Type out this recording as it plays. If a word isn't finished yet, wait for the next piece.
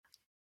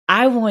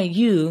I want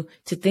you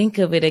to think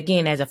of it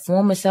again as a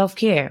form of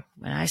self-care.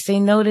 When I say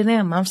no to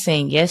them, I'm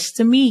saying yes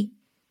to me.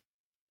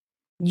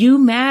 You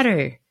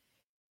matter.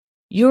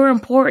 You're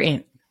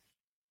important.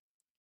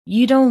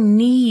 You don't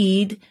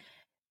need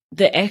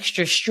the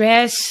extra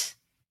stress,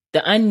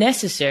 the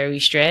unnecessary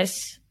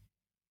stress.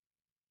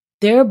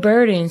 Their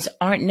burdens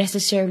aren't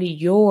necessarily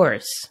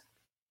yours.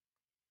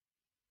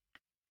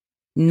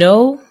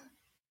 No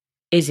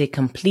is a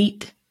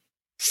complete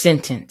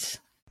sentence.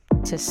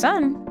 To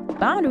some,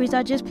 boundaries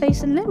are just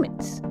placing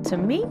limits. To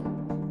me,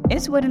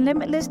 it's where the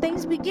limitless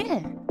things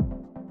begin.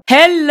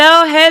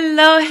 Hello,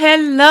 hello,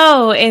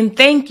 hello, and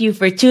thank you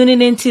for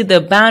tuning into the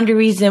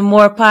Boundaries and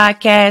More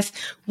podcast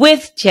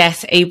with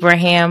Jess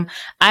Abraham.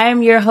 I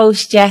am your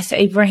host, Jess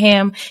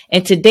Abraham,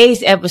 and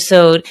today's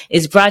episode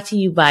is brought to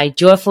you by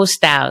Joyful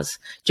Styles.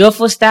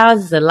 Joyful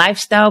Styles is a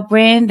lifestyle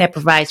brand that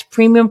provides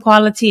premium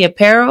quality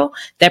apparel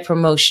that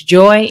promotes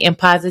joy and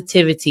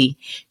positivity.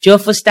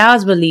 Joyful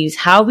Styles believes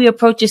how we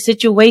approach a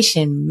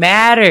situation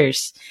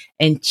matters,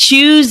 and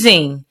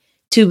choosing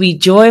to be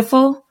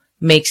joyful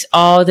makes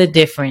all the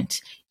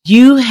difference.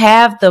 You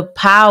have the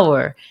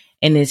power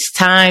and it's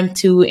time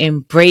to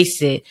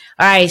embrace it.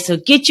 All right. So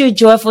get your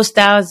Joyful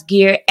Styles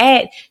gear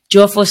at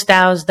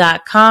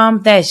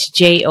joyfulstyles.com. That's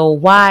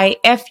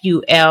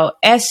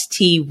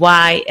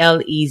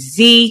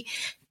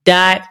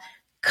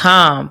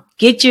JOYFULSTYLEZ.com.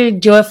 Get your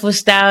Joyful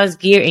Styles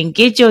gear and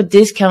get your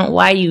discount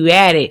while you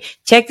at it.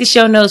 Check the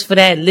show notes for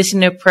that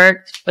listener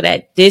perk, for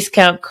that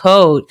discount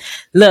code.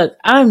 Look,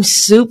 I'm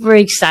super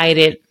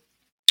excited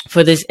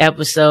for this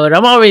episode.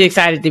 I'm already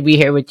excited to be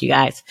here with you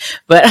guys,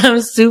 but I'm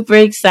super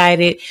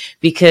excited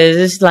because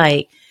it's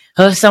like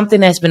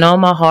something that's been on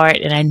my heart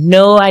and I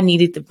know I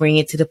needed to bring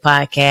it to the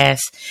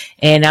podcast,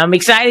 and I'm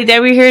excited that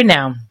we're here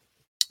now.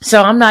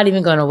 So I'm not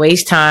even going to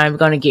waste time. We're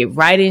going to get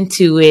right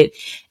into it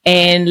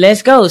and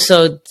let's go.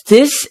 So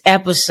this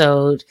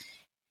episode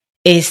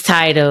is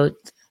titled,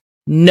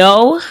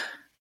 No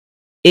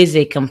is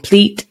a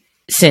Complete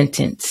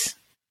Sentence.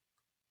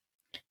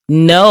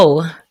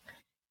 No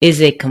is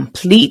a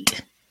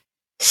complete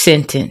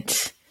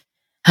sentence.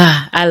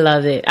 I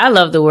love it. I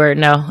love the word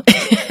no.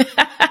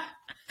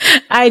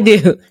 I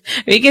do.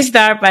 We can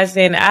start by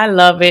saying I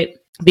love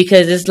it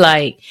because it's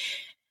like,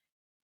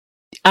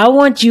 I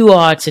want you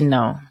all to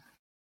know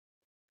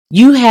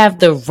you have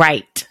the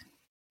right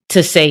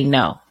to say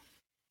no.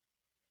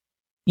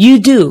 You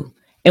do.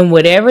 And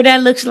whatever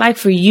that looks like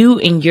for you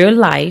in your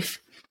life,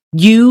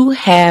 you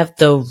have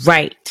the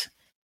right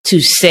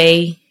to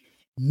say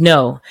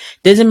no.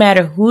 Doesn't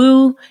matter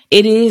who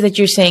it is that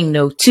you're saying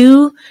no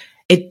to.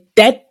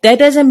 That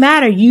doesn't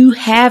matter. You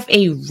have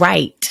a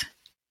right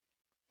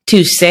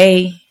to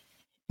say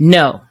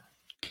no.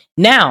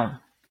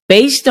 Now,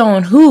 based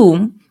on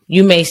whom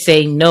you may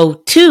say no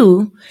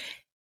to,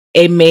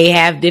 it may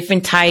have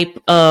different type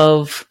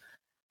of,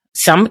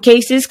 some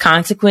cases,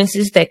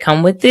 consequences that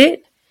come with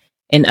it.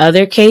 In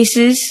other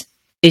cases,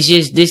 it's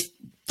just this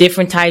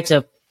different types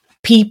of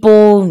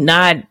people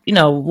not,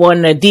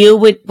 wanting to deal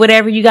with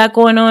whatever you got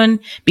going on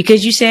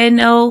because you said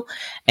no.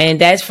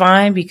 And that's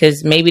fine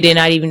because maybe they're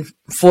not even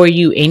for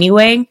you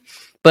anyway.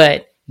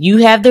 But you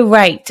have the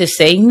right to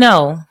say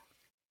no.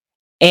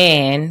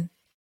 And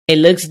it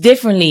looks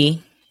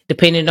differently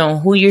depending on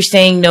who you're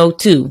saying no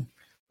to.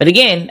 But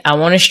again, I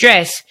want to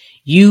stress,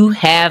 you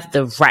have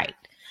the right.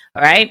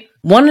 All right.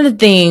 One of the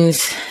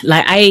things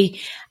like I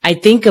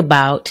think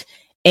about,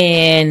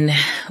 and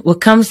what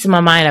comes to my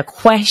mind, a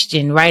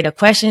question, right? A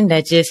question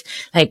that just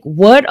like,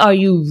 what are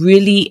you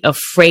really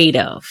afraid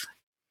of?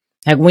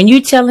 Like when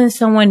you're telling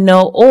someone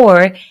no,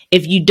 or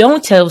if you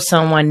don't tell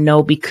someone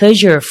no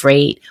because you're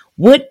afraid,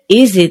 what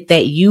is it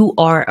that you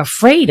are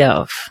afraid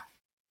of?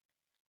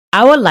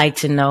 I would like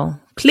to know.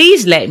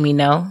 Please let me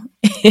know.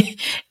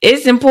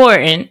 It's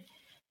important.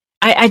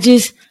 I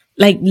just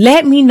like,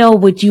 let me know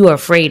what you are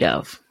afraid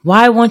of.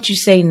 Why won't you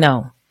say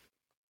no?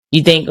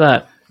 You think,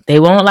 they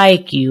won't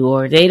like you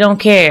or they don't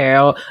care,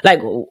 or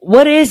like,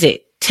 what is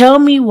it? Tell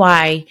me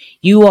why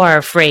you are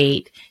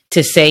afraid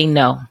to say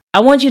no. I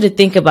want you to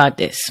think about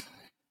this.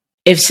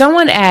 If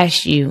someone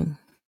asks you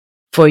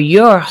for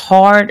your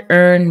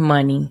hard-earned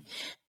money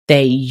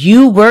that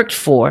you worked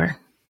for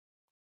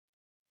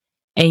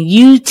and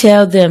you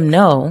tell them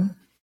no,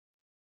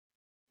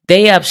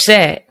 they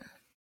upset.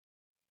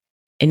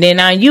 And then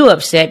now you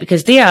upset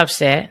because they're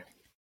upset.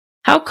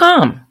 How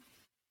come?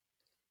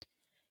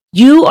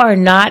 You are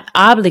not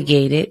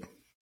obligated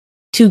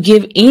to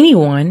give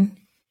anyone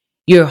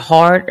your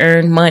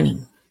hard-earned money.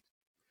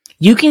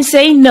 You can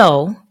say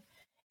no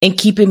and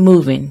keep it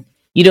moving.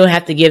 You don't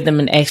have to give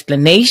them an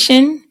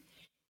explanation.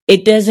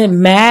 It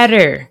doesn't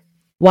matter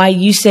why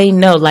you say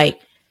no. Like,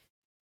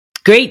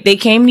 great, they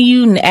came to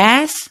you and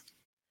asked.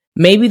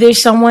 Maybe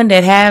there's someone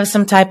that has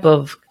some type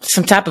of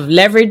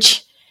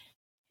leverage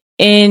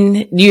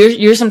in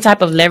you're some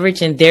type of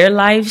leverage in their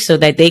life so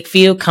that they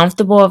feel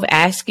comfortable of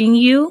asking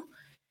you.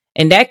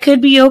 And that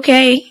could be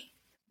okay,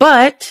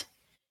 but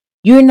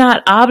you're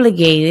not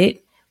obligated.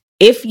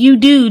 If you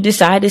do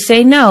decide to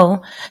say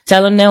no,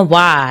 telling them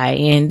why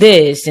and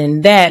this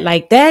and that,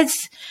 like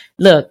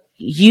look,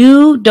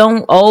 you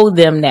don't owe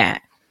them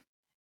that.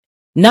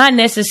 Not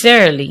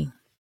necessarily.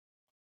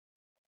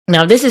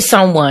 Now, this is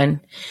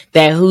someone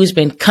who's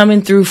been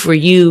coming through for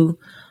you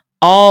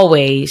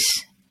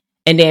always,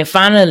 and then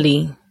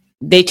finally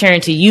they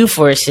turn to you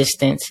for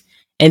assistance,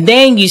 and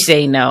then you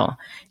say no.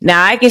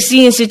 Now, I can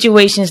see in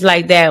situations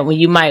like that when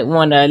you might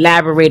want to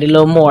elaborate a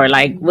little more,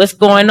 like what's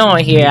going on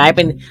here. I've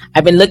been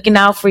looking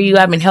out for you.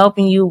 I've been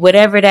helping you,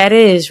 whatever that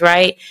is,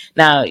 right?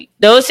 Now,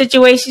 those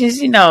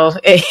situations,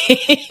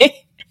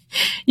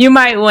 you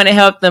might want to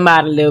help them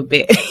out a little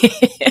bit,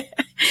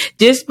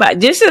 just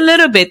a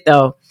little bit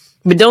though.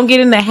 But don't get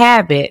in the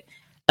habit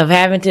of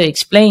having to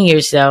explain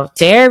yourself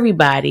to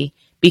everybody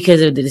because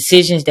of the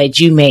decisions that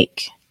you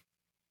make.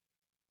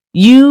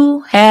 You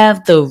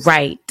have the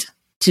right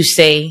to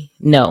say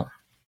no.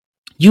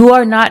 You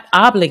are not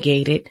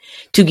obligated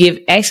to give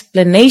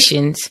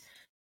explanations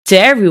to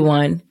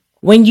everyone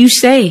when you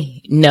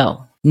say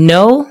no.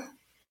 No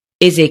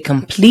is a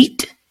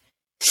complete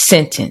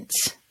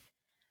sentence.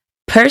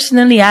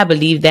 Personally, I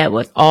believe that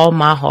with all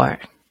my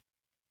heart.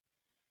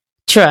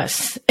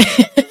 Trust.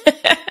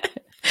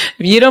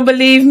 If you don't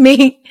believe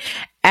me,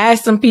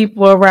 ask some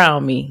people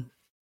around me.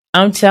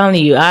 I'm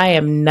telling you, I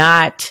am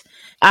not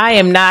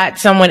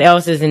someone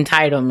else's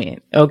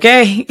entitlement.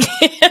 Okay.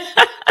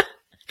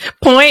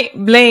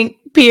 Point blank,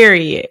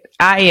 period.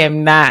 I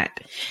am not.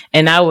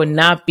 And I would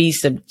not be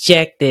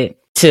subjected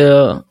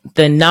to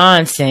the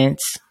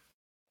nonsense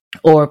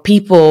or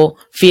people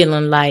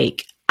feeling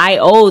like I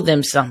owe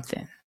them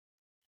something.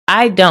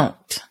 I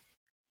don't.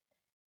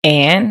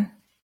 And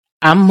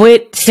I'm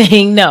with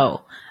saying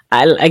no.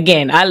 I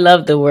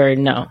love the word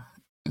no,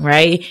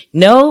 right?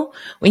 No,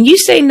 when you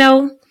say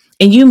no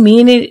and you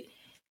mean it,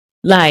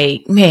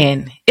 like,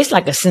 man, it's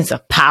like a sense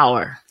of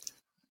power,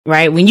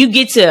 right? When you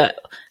get to,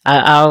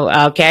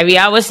 I'll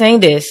caveat with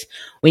saying this,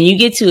 when you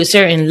get to a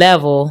certain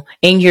level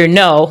in your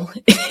no,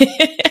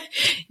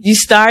 you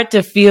start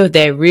to feel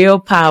that real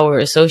power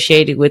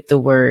associated with the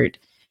word.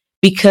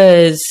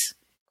 Because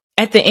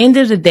at the end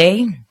of the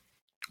day,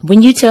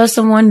 when you tell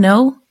someone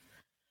no,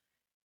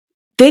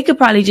 they could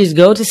probably just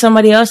go to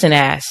somebody else and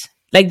ask.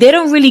 Like, they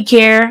don't really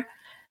care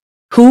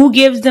who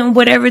gives them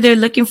whatever they're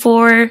looking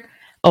for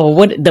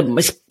or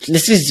let's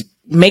just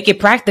make it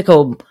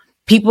practical.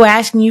 People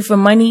asking you for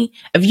money.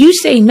 If you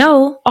say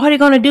no, all they're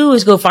going to do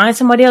is go find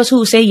somebody else who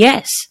will say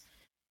yes.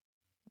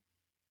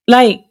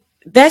 Like,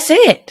 that's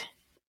it.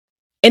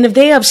 And if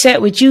they're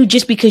upset with you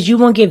just because you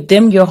won't give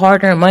them your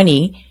hard-earned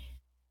money,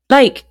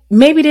 like,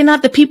 maybe they're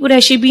not the people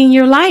that should be in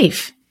your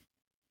life.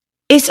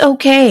 It's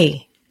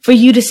okay for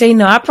you to say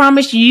no. I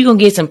promise you're going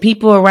to get some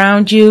people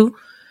around you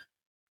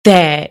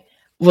that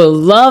will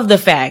love the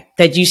fact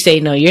that you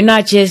say no. You're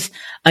not just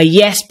a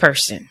yes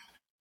person.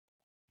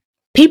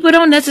 People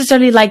don't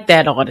necessarily like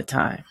that all the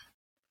time,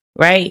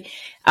 right?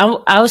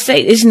 I would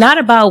say it's not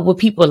about what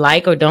people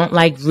like or don't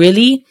like,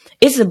 really.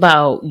 It's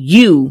about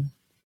you,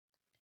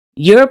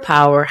 your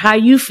power, how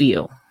you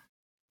feel.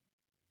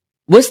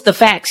 What's the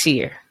facts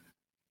here,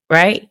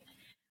 right?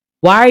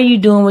 Why are you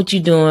doing what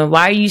you're doing?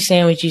 Why are you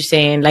saying what you're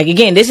saying? Like,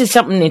 again, this is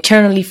something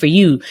internally for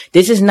you.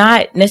 This is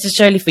not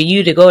necessarily for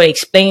you to go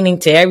explaining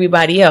to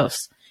everybody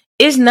else.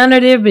 It's none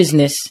of their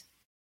business.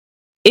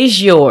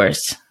 It's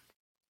yours.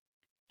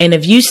 And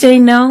if you say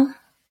no,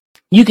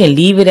 you can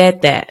leave it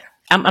at that.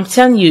 I'm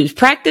telling you,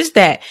 practice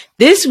that.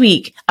 This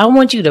week, I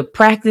want you to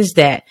practice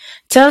that.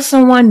 Tell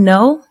someone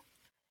no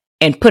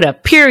and put a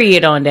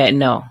period on that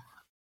no.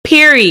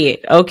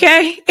 Period.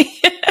 Okay?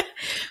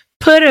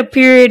 Put a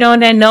period on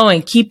that no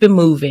and keep it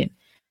moving.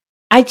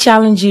 I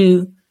challenge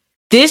you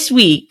this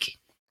week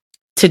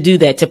to do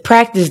that, to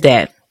practice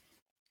that.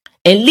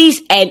 At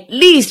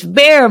least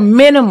bare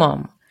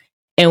minimum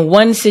in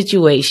one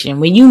situation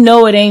when you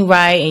know it ain't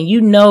right and you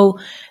know,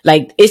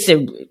 like, this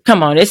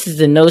is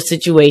a no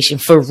situation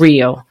for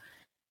real.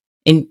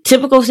 In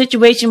typical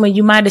situation when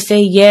you might have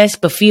said yes,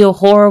 but feel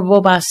horrible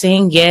about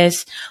saying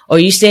yes, or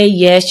you say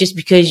yes just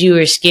because you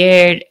were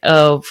scared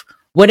of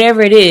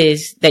whatever it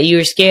is that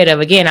you're scared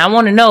of. Again, I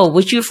want to know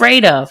what you're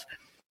afraid of.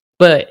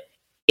 But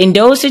in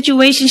those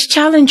situations,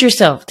 challenge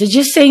yourself to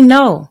just say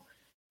no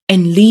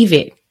and leave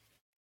it.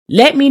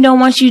 Let me know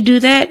once you do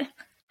that,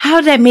 how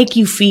did that make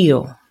you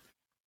feel?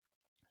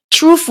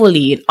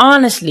 Truthfully and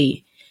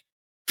honestly.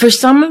 For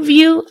some of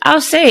you,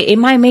 I'll say it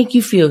might make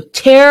you feel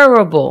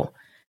terrible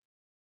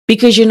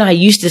because you're not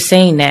used to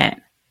saying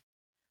that.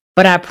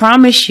 But I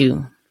promise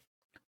you,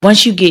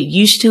 once you get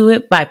used to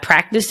it by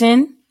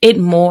practicing it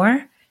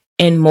more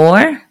and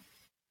more,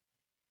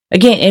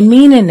 again, and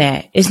meaning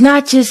that, it's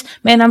not just,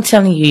 man, I'm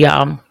telling you,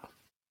 y'all,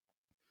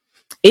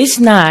 it's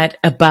not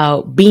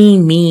about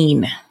being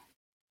mean,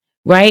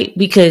 right?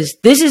 Because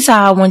this is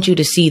how I want you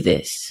to see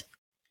this.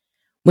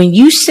 When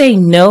you say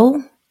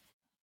no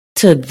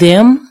to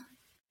them,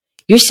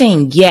 you're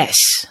saying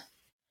yes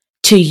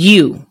to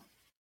you.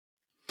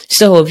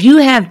 So if you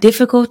have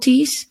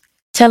difficulties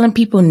telling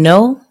people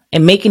no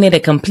and making it a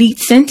complete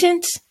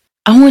sentence,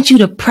 I want you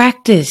to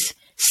practice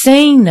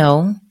saying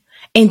no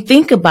and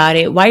think about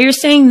it while you're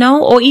saying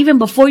no, or even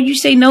before you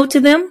say no to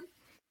them.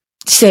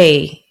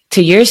 Say,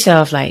 to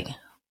yourself, like, if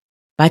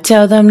I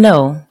tell them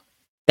no,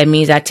 that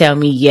means I tell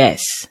me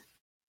yes.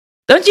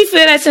 Don't you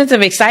feel that sense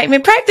of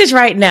excitement? Practice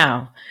right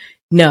now.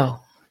 No,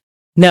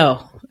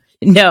 no,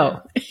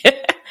 no.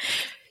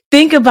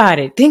 Think about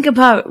it. Think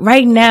about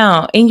right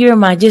now in your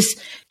mind.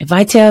 Just if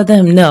I tell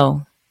them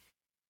no,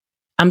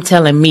 I'm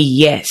telling me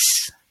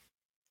yes.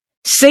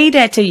 Say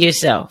that to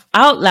yourself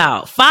out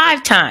loud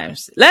 5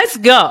 times. Let's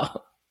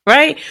go.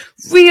 Right?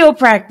 Real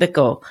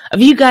practical.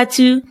 If you got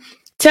to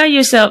tell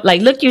yourself,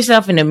 like look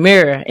yourself in the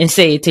mirror and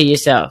say it to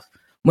yourself.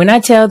 When I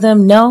tell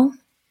them no,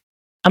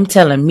 I'm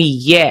telling me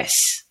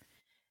yes.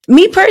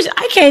 Me personally,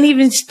 I can't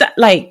even stop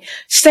like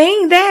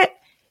saying that.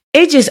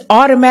 It just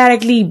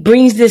automatically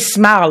brings this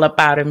smile up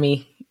out of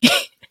me.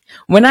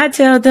 When I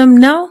tell them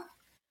no,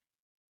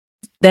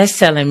 that's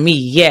telling me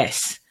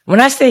yes. When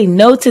I say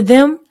no to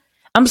them,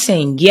 I'm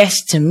saying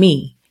yes to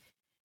me.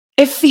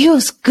 It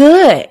feels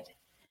good.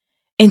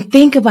 And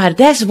think about it.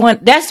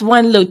 That's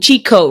one little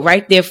cheat code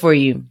right there for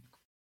you.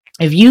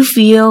 If you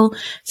feel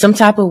some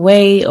type of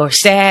way or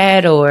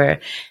sad or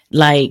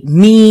like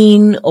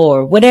mean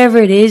or whatever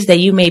it is that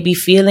you may be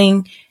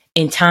feeling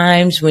in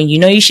times when you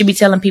know you should be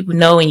telling people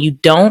no and you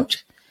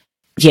don't,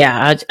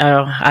 yeah,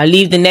 I'll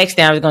leave the next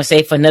thing I was going to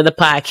say for another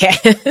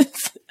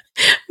podcast.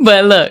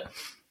 But look,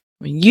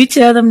 when you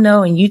tell them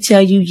no and you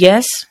tell you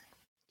yes,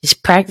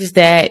 just practice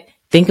that.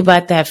 Think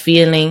about that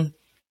feeling.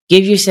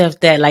 Give yourself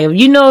that, like, if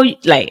you know,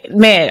 like,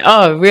 man,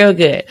 oh, real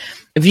good.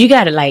 If you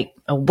got like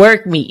a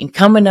work meeting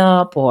coming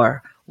up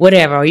or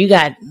whatever, or you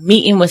got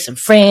meeting with some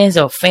friends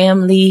or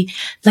family,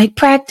 like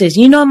practice.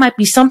 You know, it might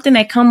be something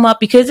that come up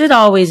because it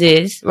always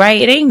is,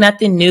 right? It ain't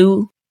nothing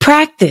new.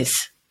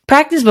 Practice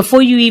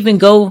before you even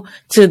go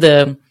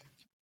to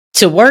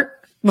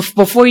work,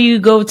 before you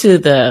go to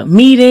the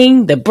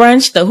meeting, the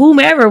brunch, the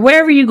whomever,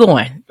 wherever you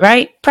going,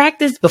 right?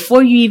 Practice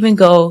before you even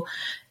go.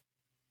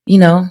 You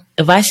know,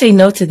 if I say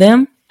no to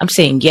them, I'm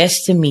saying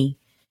yes to me.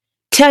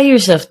 Tell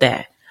yourself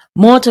that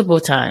multiple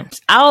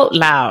times out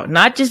loud,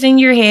 not just in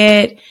your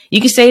head.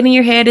 You can say it in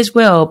your head as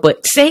well,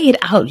 but say it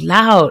out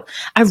loud.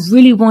 I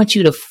really want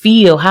you to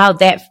feel how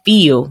that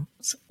feels.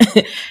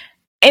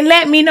 And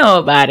let me know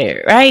about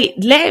it, right?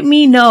 Let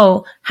me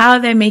know how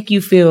that make you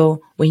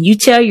feel when you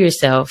tell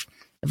yourself,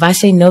 if I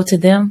say no to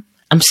them,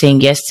 I'm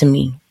saying yes to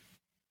me.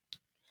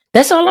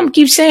 That's all I'm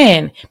keep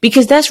saying,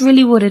 because that's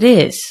really what it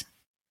is,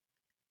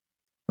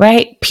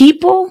 right?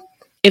 People,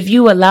 if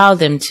you allow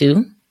them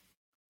to,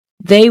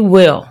 they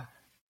will.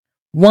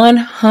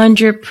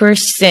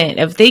 100%.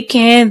 If they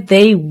can,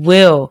 they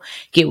will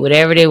get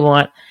whatever they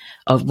want,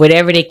 or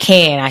whatever they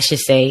can, I should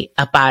say,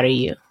 up out of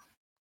you.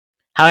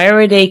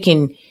 However they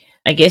can,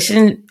 I guess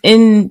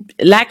in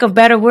lack of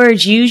better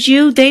words, use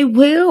you, they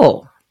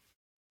will.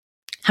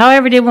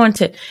 However they want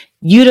to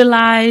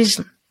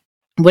utilize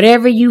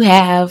whatever you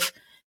have,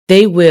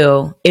 they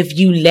will if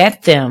you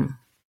let them.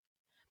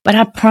 But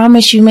I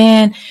promise you,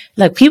 man,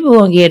 like, people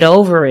won't get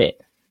over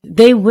it.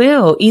 They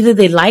will. Either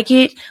they like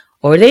it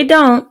or they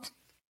don't.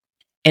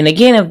 And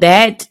again,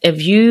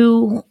 if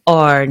you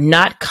are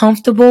not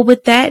comfortable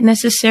with that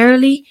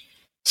necessarily,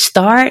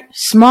 start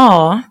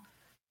small.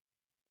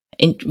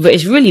 And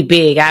it's really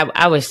big,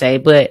 I would say,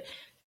 but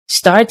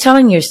start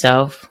telling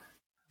yourself,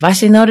 if I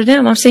say no to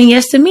them, I'm saying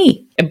yes to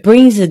me. It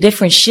brings a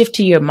different shift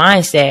to your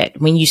mindset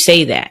when you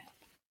say that.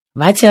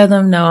 If I tell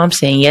them no, I'm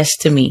saying yes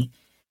to me.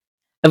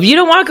 If you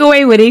don't walk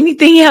away with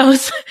anything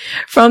else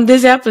from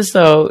this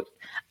episode,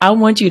 I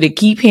want you to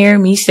keep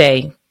hearing me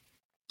say,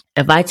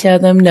 if I tell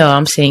them no,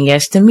 I'm saying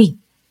yes to me.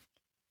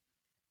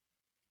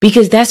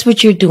 Because that's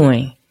what you're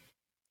doing.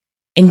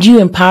 And you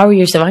empower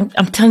yourself.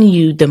 I'm telling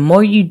you, the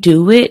more you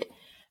do it,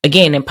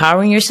 again,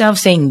 empowering yourself,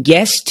 saying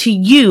yes to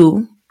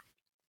you,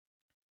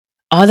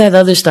 all that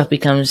other stuff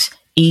becomes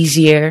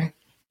easier.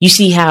 You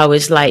see how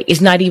it's like,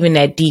 it's not even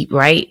that deep,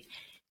 right?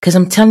 Because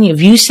I'm telling you,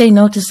 if you say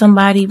no to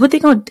somebody, what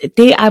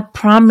I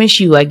promise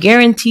you, I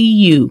guarantee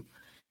you,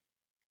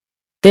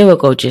 they will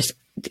go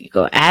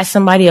ask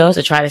somebody else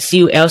or try to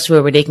see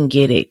elsewhere where they can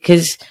get it.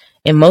 Because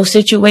in most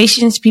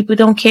situations, people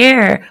don't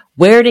care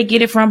where they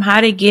get it from,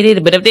 how they get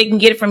it. But if they can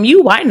get it from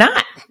you, why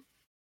not?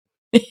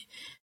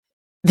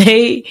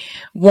 They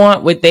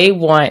want what they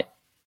want,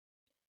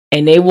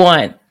 and they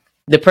want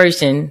the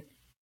person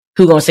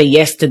who's going to say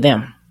yes to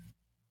them.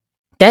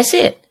 That's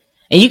it.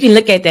 And you can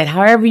look at that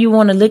however you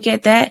want to look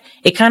at that.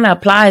 It kind of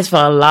applies for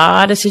a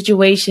lot of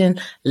situations,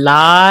 a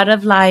lot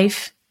of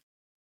life.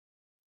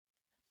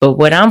 But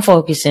what I'm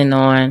focusing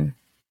on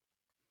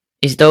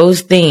is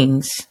those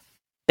things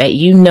that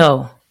you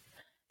know,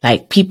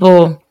 like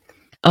people,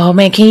 oh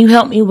man, can you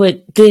help me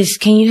with this?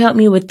 Can you help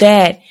me with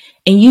that?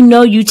 And you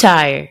know you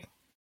tired.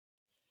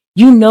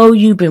 You know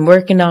you've been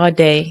working all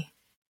day.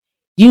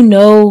 You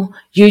know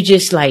you're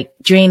just like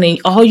draining.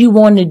 All you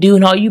want to do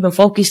and all you've been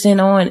focusing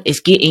on is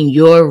getting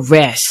your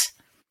rest.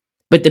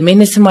 But the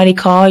minute somebody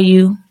call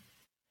you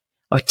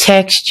or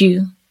text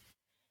you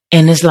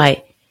and it's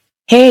like,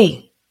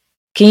 hey,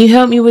 can you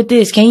help me with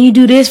this? Can you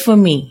do this for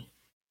me?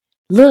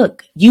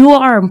 Look, you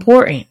are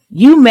important.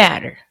 You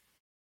matter.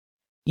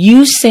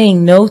 You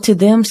saying no to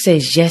them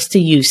says yes to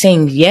you,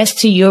 saying yes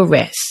to your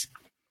rest,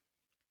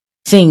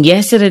 saying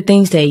yes to the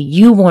things that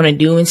you want to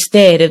do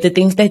instead of the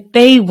things that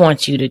they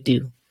want you to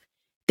do.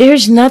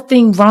 There's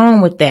nothing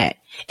wrong with that.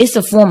 It's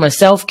a form of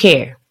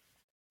self-care,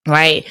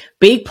 right?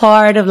 Big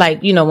part of when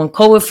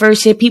COVID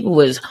first hit, people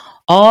was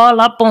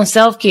all up on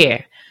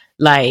self-care.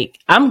 Like,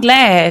 I'm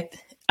glad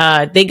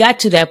they got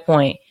to that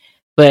point,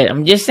 but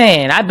I'm just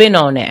saying, I've been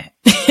on that.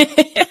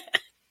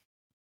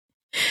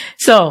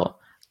 So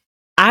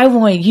I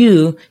want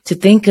you to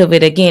think of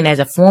it again as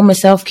a form of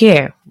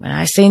self-care. When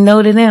I say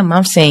no to them,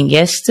 I'm saying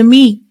yes to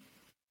me.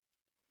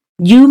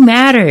 You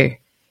matter.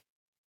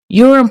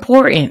 You're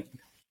important.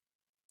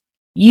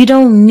 You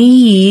don't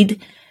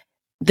need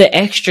the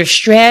extra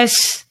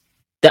stress,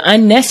 the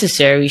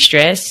unnecessary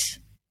stress.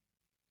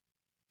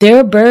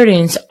 Their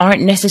burdens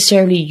aren't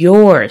necessarily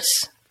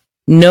yours.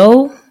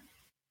 No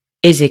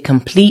is a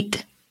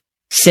complete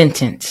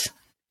sentence.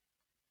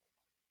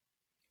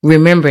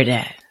 Remember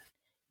that.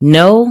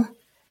 No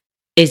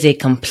is a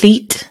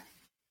complete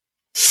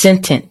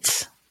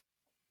sentence.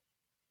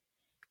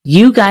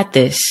 You got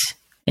this.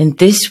 And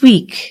this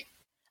week,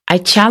 I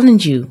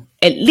challenge you,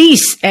 at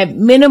least at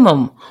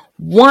minimum,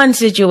 one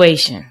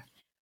situation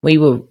where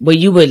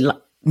you would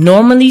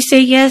normally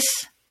say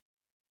yes,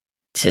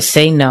 to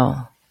say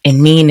no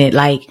and mean it,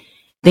 like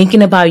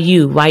thinking about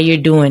you while you're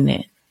doing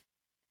it.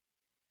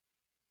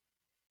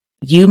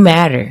 You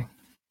matter.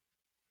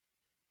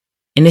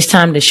 And it's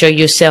time to show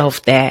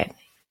yourself that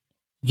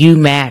you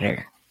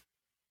matter.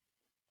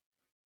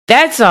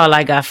 That's all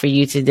I got for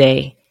you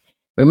today.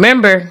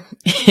 Remember,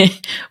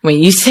 when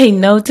you say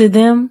no to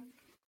them,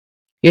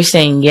 you're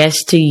saying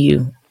yes to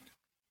you.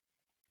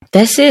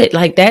 That's it.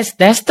 Like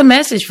that's the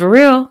message for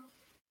real.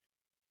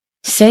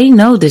 Say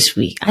no this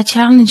week. I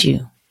challenge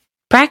you.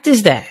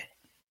 Practice that.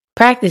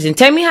 Practice and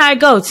tell me how it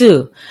go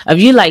too. If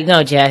you like,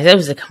 no, Jazz, that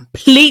was a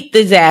complete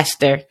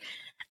disaster.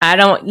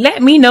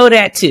 Let me know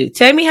that too.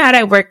 Tell me how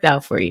that worked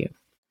out for you.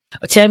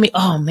 Or tell me,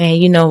 oh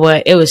man, you know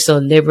what? It was so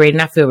liberating.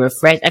 I feel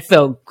refreshed. I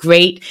felt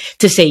great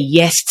to say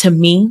yes to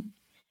me.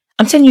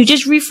 I'm telling you,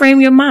 just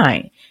reframe your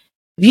mind.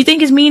 If you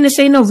think it's mean to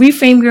say no,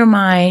 reframe your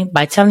mind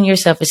by telling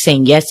yourself it's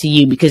saying yes to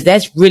you, because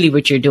that's really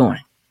what you're doing.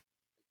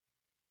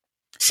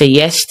 Say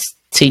yes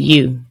to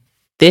you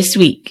this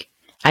week.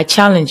 I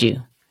challenge you.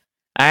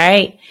 All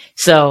right.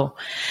 So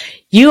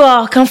you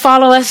all come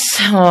follow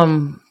us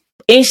on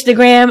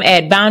Instagram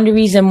at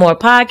Boundaries and More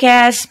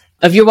Podcast.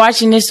 If you're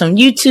watching this on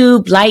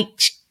YouTube, like,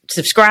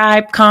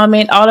 subscribe,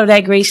 comment, all of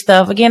that great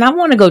stuff. Again, I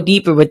want to go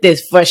deeper with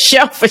this for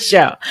sure, for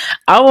sure.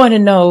 I want to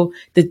know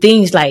the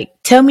things like,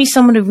 tell me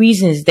some of the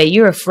reasons that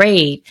you're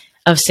afraid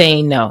of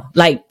saying no.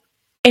 Like,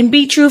 and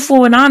be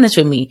truthful and honest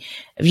with me.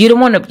 If you don't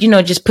want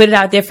to, just put it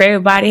out there for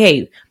everybody.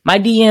 Hey, my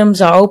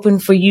DMs are open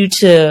for you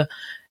to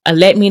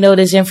let me know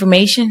this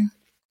information.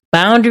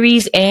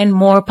 Boundaries and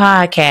More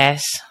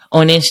Podcasts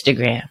on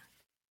Instagram.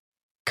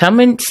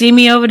 Come and see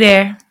me over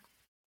there.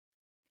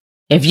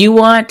 If you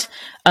want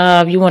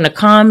to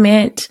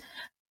comment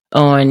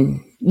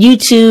on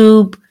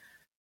YouTube,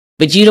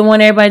 but you don't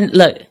want everybody,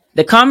 look,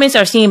 the comments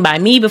are seen by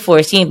me before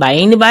it's seen by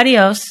anybody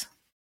else.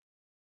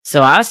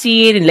 So I'll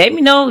see it and let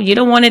me know you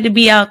don't want it to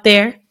be out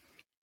there.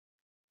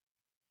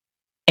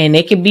 And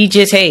it could be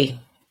just, hey,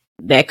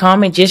 that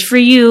comment just for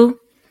you,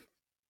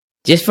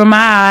 just for my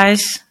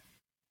eyes.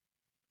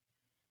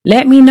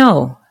 Let me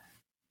know.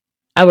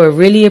 I would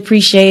really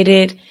appreciate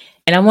it.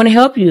 And I want to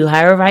help you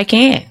however I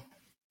can.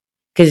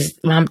 Because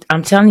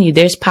I'm telling you,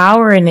 there's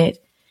power in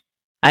it.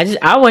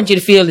 I want you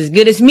to feel as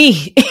good as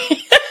me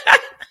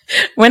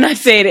when I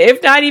say it,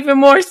 if not even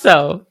more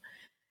so.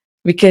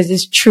 Because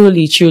it's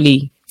truly,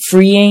 truly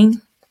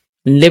freeing,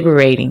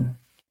 liberating.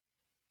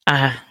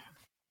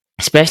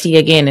 Especially,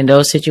 again, in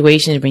those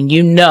situations when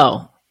you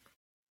know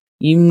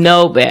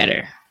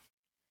better.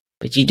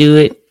 But you do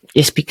it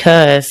just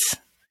because.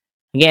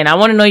 Again, I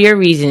want to know your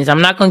reasons.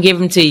 I'm not going to give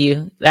them to you.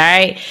 All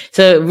right.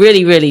 So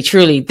really, really,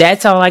 truly,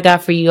 that's all I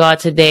got for you all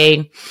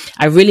today.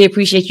 I really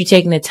appreciate you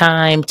taking the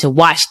time to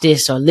watch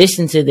this or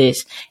listen to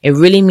this. It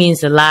really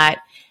means a lot.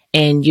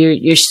 And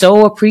you're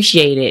so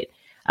appreciated.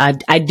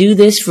 I do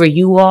this for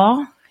you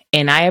all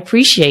and I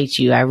appreciate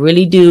you. I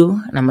really do.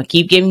 And I'm going to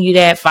keep giving you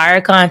that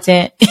fire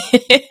content,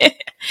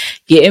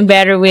 getting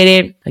better with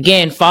it.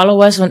 Again,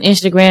 follow us on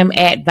Instagram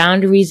at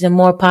Boundaries and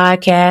More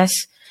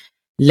Podcasts.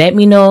 Let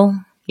me know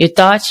your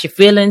thoughts, your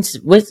feelings,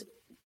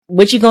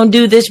 what you going to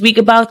do this week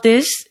about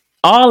this,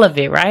 all of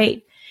it,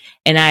 right?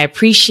 And I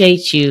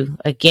appreciate you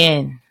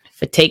again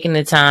for taking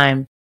the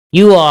time.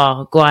 You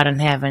all go out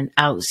and have an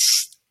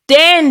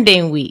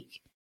outstanding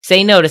week.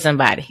 Say no to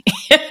somebody.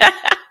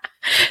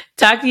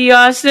 Talk to you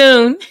all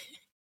soon.